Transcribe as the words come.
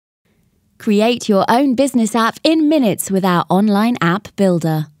Create your own business app in minutes with our online app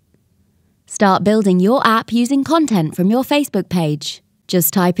builder. Start building your app using content from your Facebook page.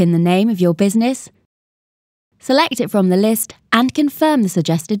 Just type in the name of your business, select it from the list, and confirm the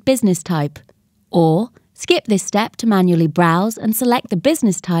suggested business type. Or skip this step to manually browse and select the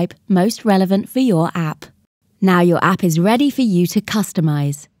business type most relevant for your app. Now your app is ready for you to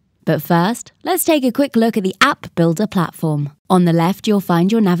customize. But first, let's take a quick look at the App Builder platform. On the left, you'll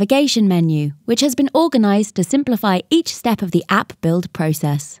find your navigation menu, which has been organized to simplify each step of the app build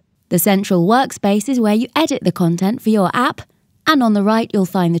process. The central workspace is where you edit the content for your app, and on the right, you'll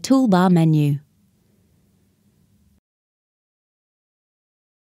find the toolbar menu.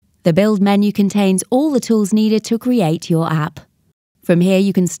 The Build menu contains all the tools needed to create your app. From here,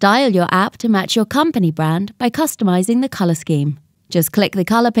 you can style your app to match your company brand by customizing the color scheme. Just click the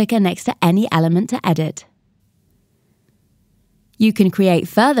color picker next to any element to edit. You can create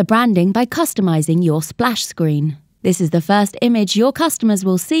further branding by customizing your splash screen. This is the first image your customers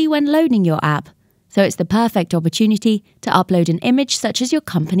will see when loading your app, so it's the perfect opportunity to upload an image such as your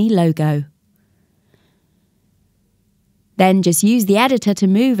company logo. Then just use the editor to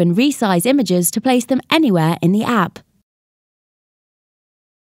move and resize images to place them anywhere in the app.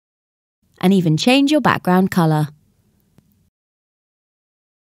 And even change your background color.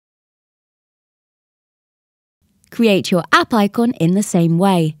 Create your app icon in the same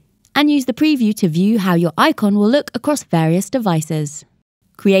way, and use the preview to view how your icon will look across various devices.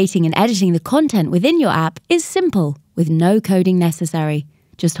 Creating and editing the content within your app is simple, with no coding necessary.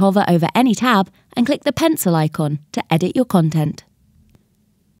 Just hover over any tab and click the pencil icon to edit your content.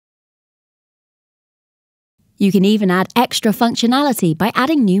 You can even add extra functionality by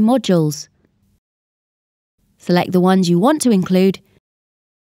adding new modules. Select the ones you want to include,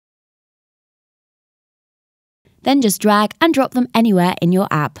 then just drag and drop them anywhere in your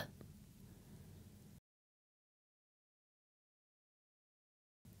app.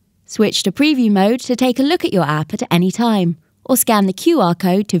 Switch to preview mode to take a look at your app at any time, or scan the QR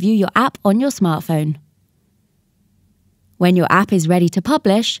code to view your app on your smartphone. When your app is ready to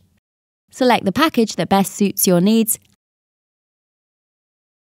publish, select the package that best suits your needs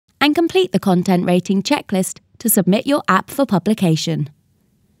and complete the content rating checklist to submit your app for publication.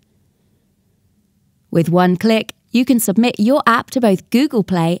 With one click, you can submit your app to both Google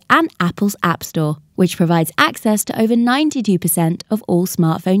Play and Apple's App Store, which provides access to over 92% of all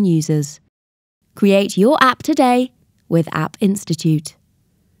smartphone users. Create your app today with App Institute.